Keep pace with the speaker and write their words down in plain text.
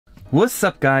What's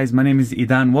up guys, my name is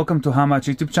Idan. Welcome to How Much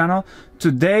YouTube channel.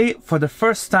 Today, for the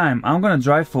first time, I'm gonna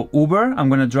drive for Uber. I'm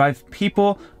gonna drive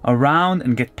people around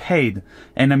and get paid.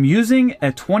 And I'm using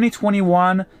a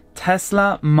 2021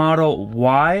 Tesla Model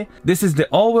Y. This is the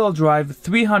all-wheel drive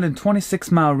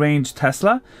 326 mile range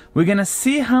Tesla. We're gonna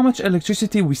see how much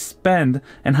electricity we spend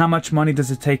and how much money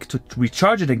does it take to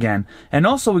recharge it again. And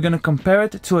also we're gonna compare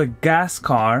it to a gas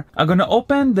car. I'm gonna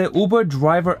open the Uber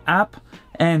driver app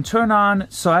and turn on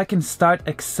so I can start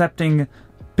accepting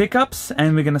pickups,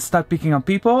 and we're gonna start picking up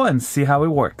people and see how it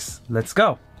works. Let's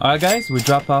go. Alright guys, we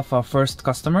dropped off our first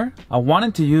customer. I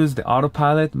wanted to use the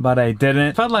autopilot, but I didn't.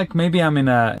 It felt like maybe I'm in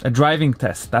a driving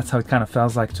test. That's how it kind of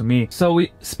feels like to me. So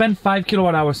we spent 5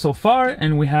 kilowatt hours so far,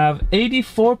 and we have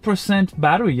 84%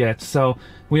 battery yet. So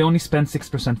we only spent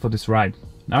 6% for this ride.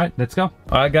 Alright, let's go.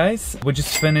 Alright guys, we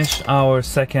just finished our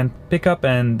second pickup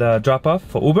and drop off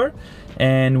for Uber.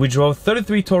 And we drove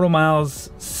 33 total miles.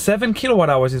 7 kilowatt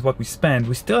hours is what we spent.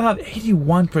 We still have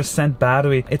 81%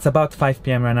 battery. It's about 5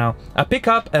 p.m. right now. I pick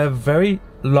up a very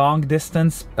long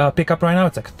distance pickup right now.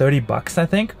 It's like 30 bucks, I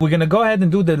think. We're gonna go ahead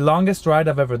and do the longest ride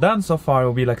I've ever done so far. It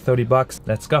will be like 30 bucks.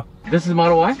 Let's go. This is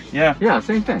Model Y? Yeah. Yeah,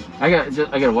 same thing. I got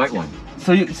a white one.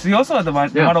 So you also have the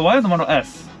Model Y or the Model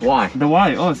S? Y. The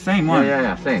Y, oh, same one.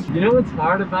 Yeah, same. You know what's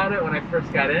hard about it when I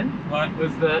first got in? What?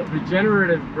 Was the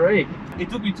regenerative brake. It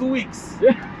took me 2 weeks.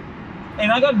 Yeah.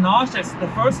 And I got nauseous the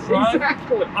first drive.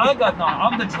 Exactly. I got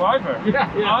nauseous. I'm the driver.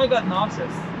 Yeah. I got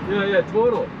nauseous. Yeah,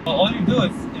 total. All you do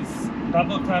is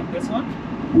double tap this one.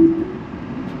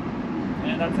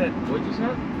 And that's it. What'd you say?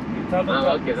 You double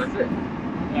tap. Okay, that's it.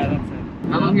 Yeah, that's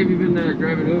it. How long have you been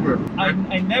driving Uber?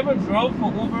 I never drove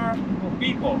for Uber for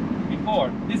people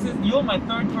before. You're my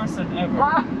third person ever.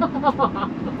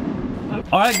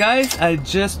 Alright guys, I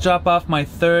just dropped off my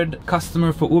third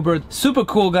customer for Uber. Super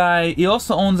cool guy. He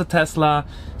also owns a Tesla.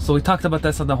 So we talked about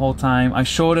Tesla the whole time. I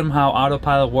showed him how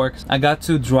autopilot works. I got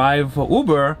to drive for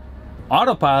Uber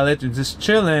autopilot and just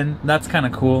chilling. That's kind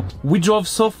of cool. We drove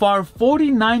so far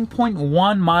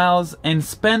 49.1 miles and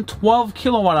spent 12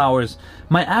 kilowatt hours.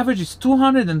 My average is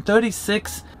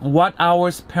 236 watt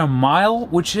hours per mile,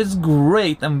 which is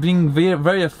great. I'm being very,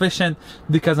 very efficient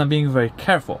because I'm being very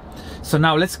careful. So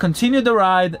now let's continue the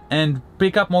ride and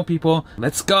pick up more people.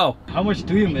 Let's go. How much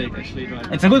do you make actually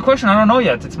driving? It's a good question. I don't know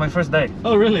yet. It's my first day.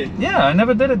 Oh really? Yeah, I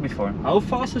never did it before. How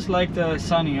fast is like the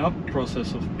signing up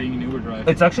process of being an Uber driver?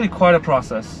 It's actually quite a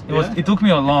process. It took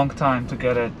me a long time to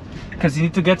get it, because you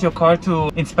need to get your car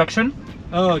to inspection.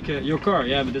 Oh okay, your car,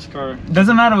 yeah, but this car...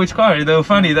 Doesn't matter which car, they were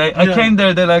funny. I came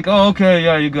there, they're like, oh okay,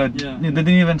 yeah, you're good. Yeah. They didn't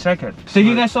even check it. Thank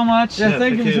you guys so much. Yeah,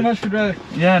 thank you so much for driving.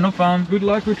 Yeah, no problem. Good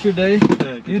luck with your day.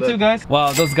 You too guys.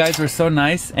 Wow, those guys were so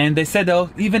nice, and they said they'll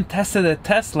even tested a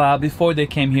Tesla before they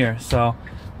came here. So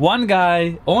one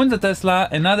guy owns a Tesla,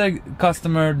 another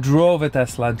customer drove a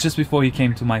Tesla just before he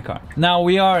came to my car. Now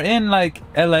we are in like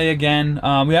LA again.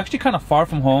 We're actually kind of far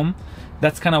from home.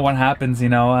 That's kind of what happens, you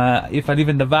know. If I live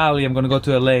in the valley, I'm gonna go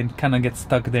to LA and kind of get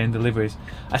stuck there in deliveries.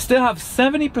 I still have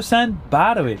 70%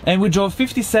 battery, and we drove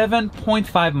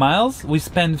 57.5 miles. We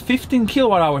spent 15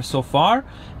 kilowatt hours so far,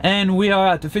 and we are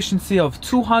at efficiency of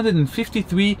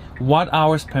 253 watt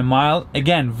hours per mile.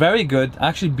 Again, very good,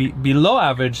 actually below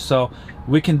average, so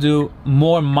we can do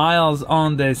more miles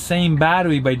on the same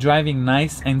battery by driving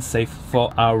nice and safe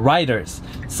for our riders.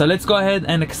 So let's go ahead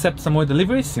and accept some more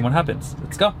deliveries, see what happens.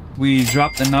 Let's go. We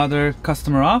dropped another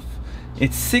customer off.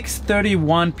 It's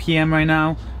 6:31 p.m. right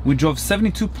now. We drove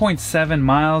 72.7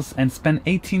 miles and spent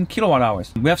 18 kilowatt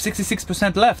hours. We have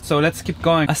 66% left, so let's keep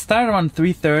going. I started around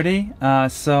 3:30,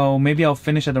 so maybe I'll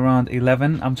finish at around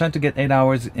 11. I'm trying to get 8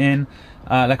 hours in,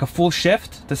 like a full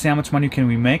shift, to see how much money can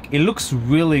we make. It looks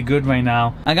really good right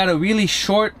now. I got a really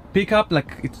short pickup,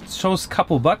 like it shows a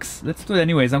couple bucks. Let's do it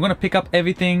anyways. I'm gonna pick up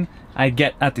everything I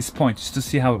get at this point just to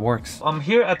see how it works. I'm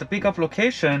here at the pickup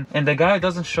location and the guy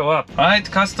doesn't show up. All right,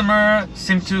 customer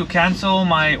seemed to cancel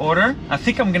my order. I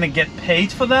think I'm gonna get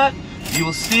paid for that. You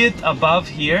will see it above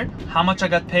here, how much I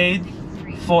got paid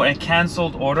for a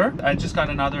canceled order. I just got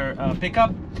another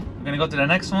pickup. We're gonna go to the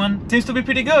next one. Seems to be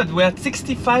pretty good. We're at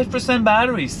 65%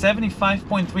 battery,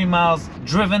 75.3 miles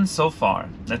driven so far.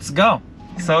 Let's go.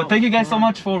 So thank you guys so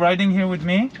much for riding here with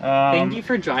me. Thank you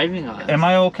for driving us. Am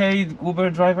I okay, Uber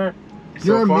driver?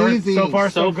 You're amazing. So far,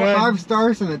 so good. 5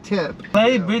 stars and a tip.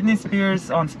 Play Britney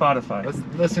Spears on Spotify. Let's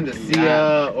listen to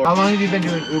Sia. Or how long have you been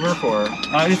doing Uber for?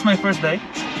 It's my first day.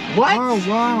 What? Oh,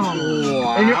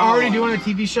 wow. And you're already doing a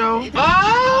TV show?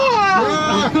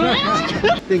 Oh!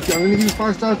 Thank you. I'm going to give you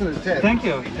 5 stars and a tip. Thank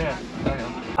you. Yeah.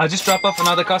 I just dropped off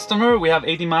another customer. We have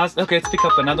 80 miles. Okay, let's pick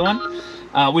up another one.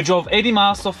 We drove 80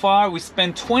 miles so far. We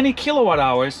spent 20 kilowatt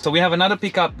hours. So we have another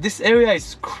pickup. This area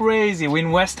is crazy. We're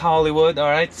in West Hollywood, all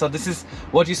right? So this is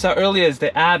what you saw earlier is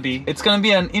the Abbey. It's gonna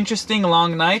be an interesting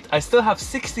long night. I still have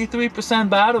 63%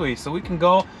 battery, so we can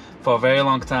go for a very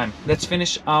long time. Let's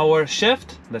finish our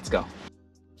shift. Let's go.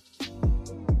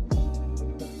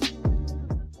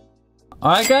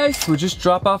 All right, guys, we just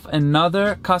dropped off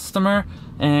another customer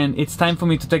and it's time for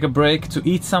me to take a break to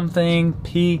eat something,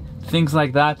 pee, things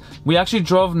like that. We actually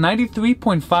drove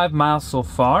 93.5 miles so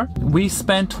far. We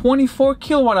spent 24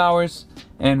 kilowatt hours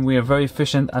and we are very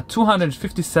efficient at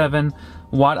 257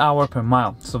 watt hour per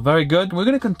mile. So very good. We're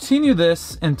gonna continue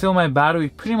this until my battery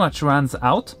pretty much runs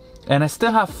out and I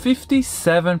still have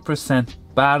 57%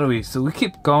 battery. So we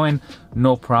keep going,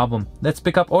 no problem. Let's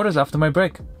pick up orders after my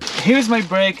break. Here's my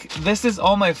break. This is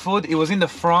all my food. It was in the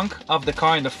front of the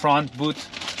car, in the front boot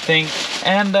thing.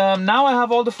 And now I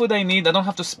have all the food I need. I don't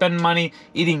have to spend money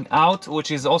eating out,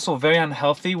 which is also very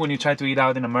unhealthy when you try to eat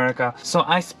out in America. So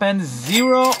I spend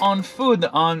zero on food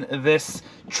on this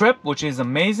trip, which is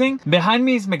amazing. Behind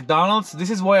me is McDonald's. This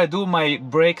is where I do my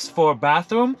breaks for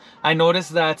bathroom. I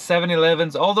noticed that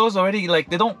 7-Elevens, all those already, like,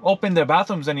 they don't open their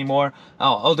bathrooms anymore,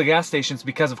 all the gas stations,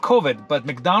 because of COVID, but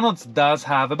McDonald's does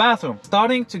have a bathroom.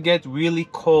 Starting to get really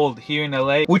cold here in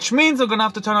LA, which means I'm gonna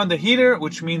have to turn on the heater,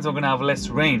 which means I'm gonna have less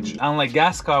range. Unlike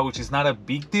gas car, which is not a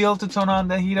big deal to turn on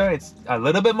the heater, it's a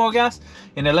little bit more gas.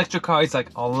 In electric car, it's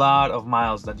like a lot of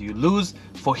miles that you lose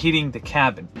for heating the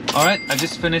cabin. All right, I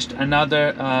just finished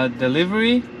another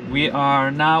delivery. We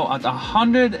are now at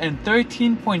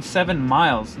 113.7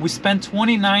 miles. We spent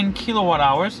 29 kilowatt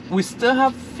hours. We still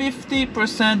have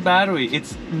 50% battery.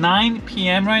 It's 9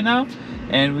 p.m. right now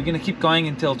and we're gonna keep going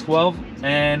until 12,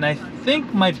 and I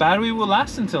think my battery will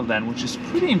last until then, which is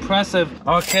pretty impressive.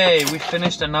 Okay, we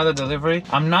finished another delivery.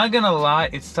 I'm not gonna lie,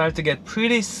 it started to get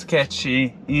pretty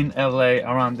sketchy in LA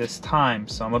around this time,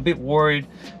 so I'm a bit worried,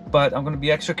 but I'm gonna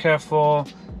be extra careful.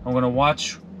 I'm gonna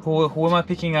watch who am I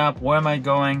picking up, where am I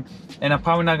going, and I'm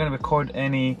probably not gonna record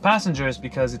any passengers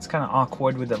because it's kind of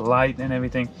awkward with the light and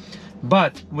everything,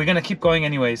 but we're gonna keep going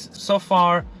anyways. So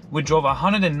far we drove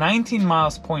 119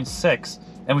 miles, 0.6,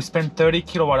 and we spent 30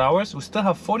 kilowatt hours. We still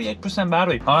have 48%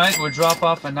 battery. All right, we'll drop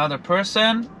off another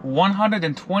person.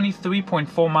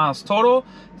 123.4 miles total,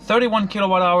 31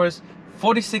 kilowatt hours,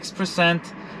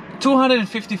 46%,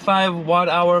 255 watt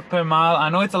hour per mile. I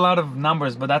know it's a lot of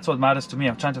numbers, but that's what matters to me.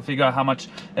 I'm trying to figure out how much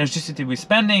electricity we're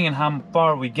spending and how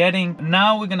far we're getting.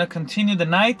 Now we're gonna continue the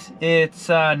night. It's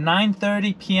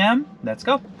 9:30 p.m. Let's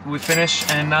go. We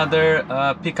finished another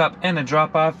pickup and a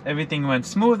drop off. Everything went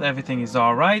smooth, everything is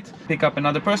all right. Pick up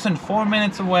another person 4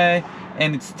 minutes away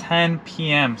and it's 10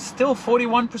 p.m. Still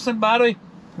 41% battery.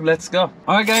 Let's go.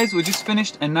 All right, guys, we just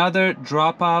finished another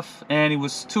drop off and it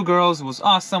was 2 girls. It was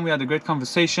awesome. We had a great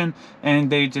conversation and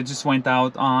they just went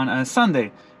out on a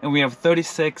Sunday and we have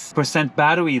 36%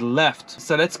 battery left.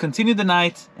 So let's continue the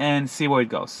night and see where it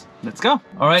goes. Let's go.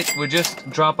 All right, we just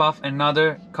drop off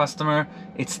another customer.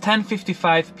 It's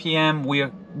 10:55 p.m. We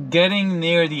are getting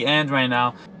near the end right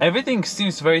now. Everything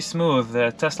seems very smooth.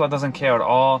 The Tesla doesn't care at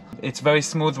all. It's very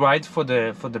smooth ride for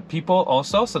the people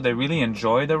also, so they really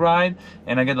enjoy the ride,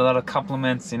 and I get a lot of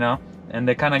compliments, you know, and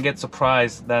they kind of get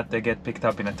surprised that they get picked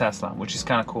up in a Tesla, which is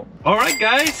kind of cool. All right,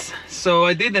 guys, so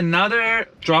I did another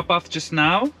drop off just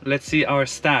now. Let's see our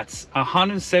stats.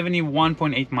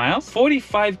 171.8 miles,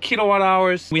 45 kilowatt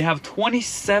hours. We have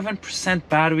 27%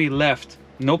 battery left.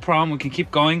 No problem, we can keep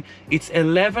going. It's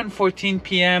 11:14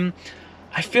 p.m.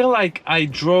 I feel like I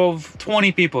drove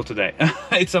 20 people today.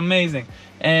 It's amazing.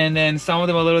 And then some of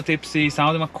them are a little tipsy, some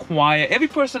of them are quiet. Every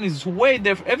person is way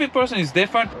different. Every person is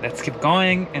different. Let's keep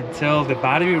going until the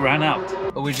battery ran out.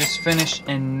 We just finished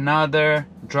another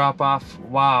drop off.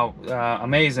 Wow,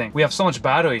 amazing. We have so much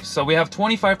battery. So we have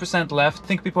 25% left. I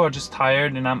think people are just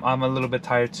tired and I'm a little bit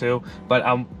tired too, but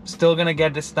I'm still gonna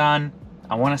get this done.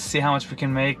 I wanna see how much we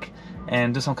can make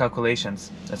and do some calculations.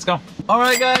 Let's go. All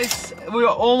right, guys, we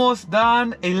are almost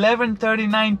done.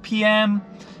 11:39 p.m.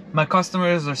 My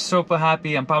customers are super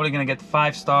happy. I'm probably gonna get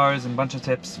 5 stars and a bunch of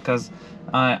tips because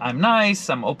I'm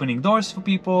nice. I'm opening doors for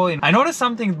people. And I noticed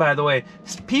something, by the way.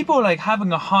 People are like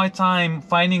having a hard time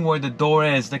finding where the door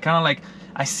is. They're kind of like,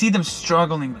 I see them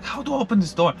struggling. Like, how do I open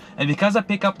this door? And because I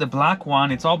pick up the black one,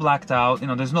 it's all blacked out. You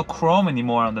know, there's no chrome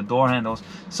anymore on the door handles.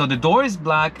 So the door is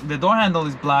black. The door handle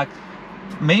is black.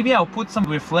 Maybe I'll put some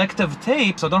reflective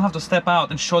tape so I don't have to step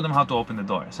out and show them how to open the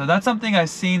door. So that's something I've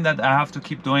seen that I have to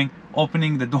keep doing,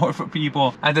 opening the door for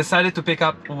people. I decided to pick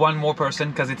up one more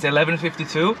person because it's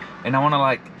 11:52 and I want to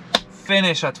like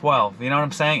finish at 12, you know what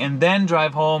I'm saying? And then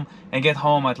drive home and get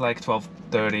home at like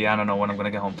 12:30. I don't know when I'm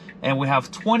gonna get home. And we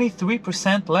have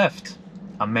 23% left.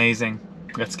 Amazing.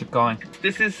 Let's keep going.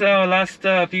 This is last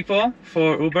people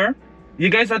for Uber. You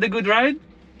guys had a good ride?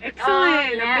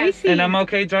 Excellent, amazing. And I'm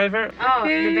okay, driver? Oh,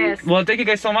 the best. Well, thank you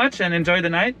guys so much and enjoy the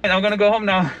night. And I'm gonna go home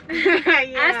now. Us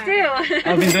too.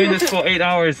 I've been doing this for 8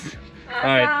 hours.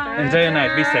 Alright, enjoy your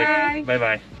night. Be safe.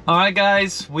 Bye-bye. Alright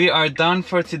guys, we are done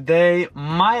for today.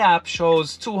 My app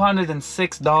shows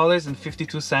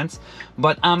 $206.52,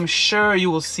 but I'm sure you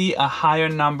will see a higher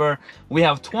number. We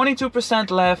have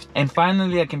 22% left, and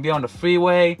finally I can be on the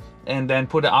freeway and then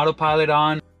put the autopilot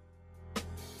on.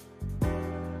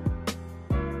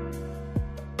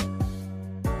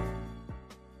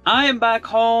 I am back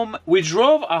home. We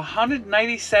drove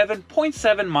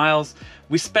 197.7 miles.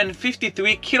 We spent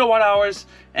 53 kilowatt hours,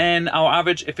 and our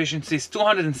average efficiency is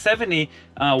 270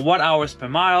 watt hours per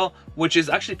mile, which is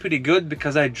actually pretty good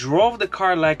because I drove the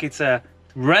car like it's a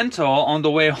rental on the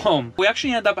way home. We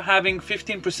actually end up having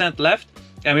 15% left.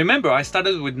 And remember, I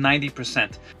started with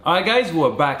 90%. All right guys, we're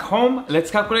back home.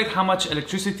 Let's calculate how much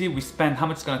electricity we spend, how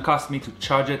much it's gonna cost me to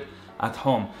charge it at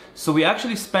home. So we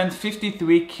actually spent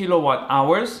 53 kilowatt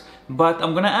hours, but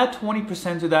I'm gonna add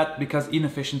 20% to that because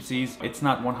inefficiencies, it's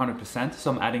not 100%,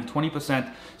 so I'm adding 20%.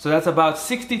 So that's about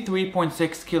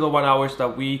 63.6 kilowatt hours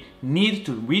that we need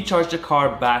to recharge the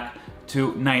car back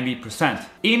to 90%.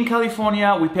 In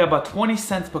California, we pay about 20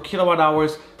 cents per kilowatt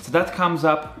hours, so that comes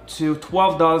up to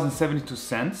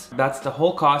 $12.72. That's the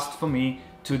whole cost for me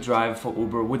to drive for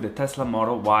Uber with the Tesla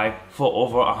Model Y for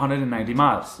over 190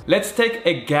 miles. Let's take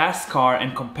a gas car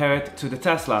and compare it to the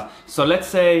Tesla. So let's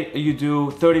say you do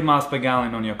 30 miles per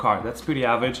gallon on your car. That's pretty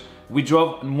average. We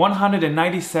drove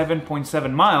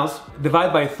 197.7 miles,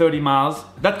 divide by 30 miles.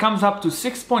 That comes up to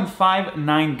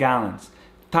 6.59 gallons.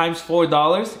 Times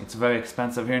 $4, it's very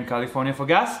expensive here in California for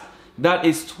gas. That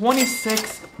is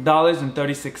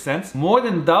 $26.36, more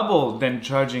than double than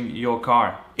charging your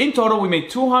car. In total, we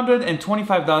made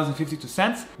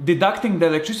 $225.52. Deducting the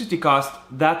electricity cost,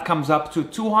 that comes up to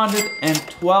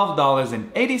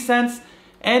 $212.80.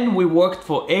 And we worked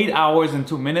for 8 hours and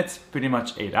 2 minutes, pretty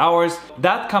much 8 hours.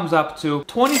 That comes up to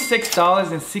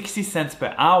 $26.60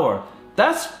 per hour.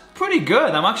 That's pretty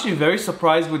good. I'm actually very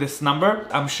surprised with this number.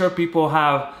 I'm sure people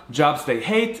have jobs they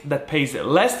hate that pays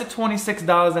less than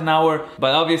 $26 an hour,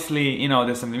 but obviously, you know,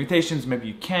 there's some limitations. Maybe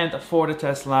you can't afford a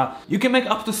Tesla. You can make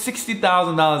up to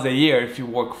 $60,000 a year if you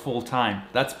work full time.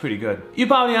 That's pretty good. You're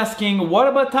probably asking, what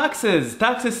about taxes?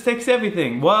 Taxes takes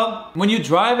everything. Well, when you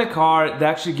drive a car, they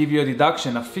actually give you a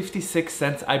deduction of 56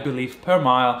 cents, I believe, per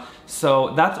mile.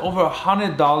 So that's over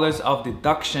 $100 of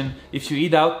deduction. If you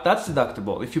eat out, that's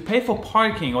deductible. If you pay for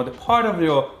parking or the part of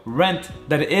your rent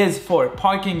that is for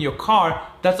parking your car,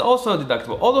 that's also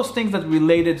deductible. All those things that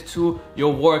related to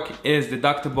your work is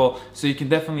deductible, so you can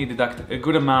definitely deduct a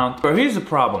good amount. But here's the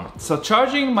problem. So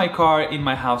charging my car in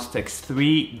my house takes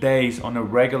 3 days on a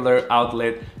regular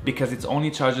outlet because it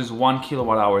only charges 1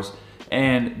 kilowatt hours.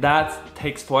 And that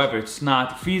takes forever. It's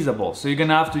not feasible. So you're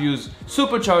gonna have to use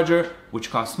supercharger,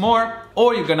 which costs more,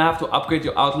 or you're gonna have to upgrade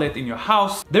your outlet in your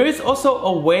house. There is also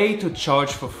a way to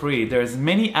charge for free. There's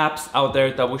many apps out there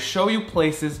that will show you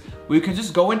places where you can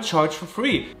just go and charge for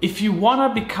free. If you wanna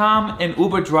become an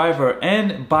Uber driver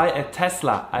and buy a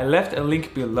Tesla, I left a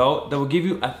link below that will give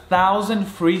you 1,000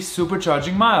 free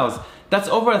supercharging miles. That's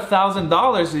over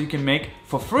 $1,000 that you can make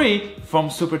for free from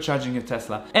supercharging your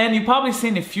Tesla. And you've probably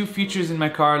seen a few features in my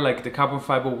car like the carbon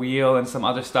fiber wheel and some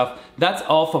other stuff. That's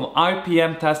all from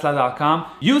rpmtesla.com.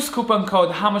 Use coupon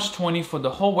code HowMuch20 for the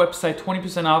whole website,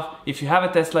 20% off. If you have a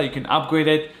Tesla, you can upgrade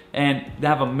it, and they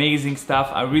have amazing stuff.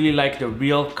 I really like the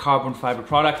real carbon fiber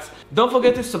products. Don't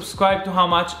forget to subscribe to How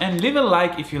Much and leave a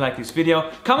like if you like this video.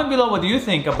 Comment below what do you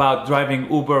think about driving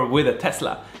Uber with a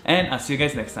Tesla. And I'll see you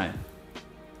guys next time.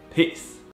 Peace.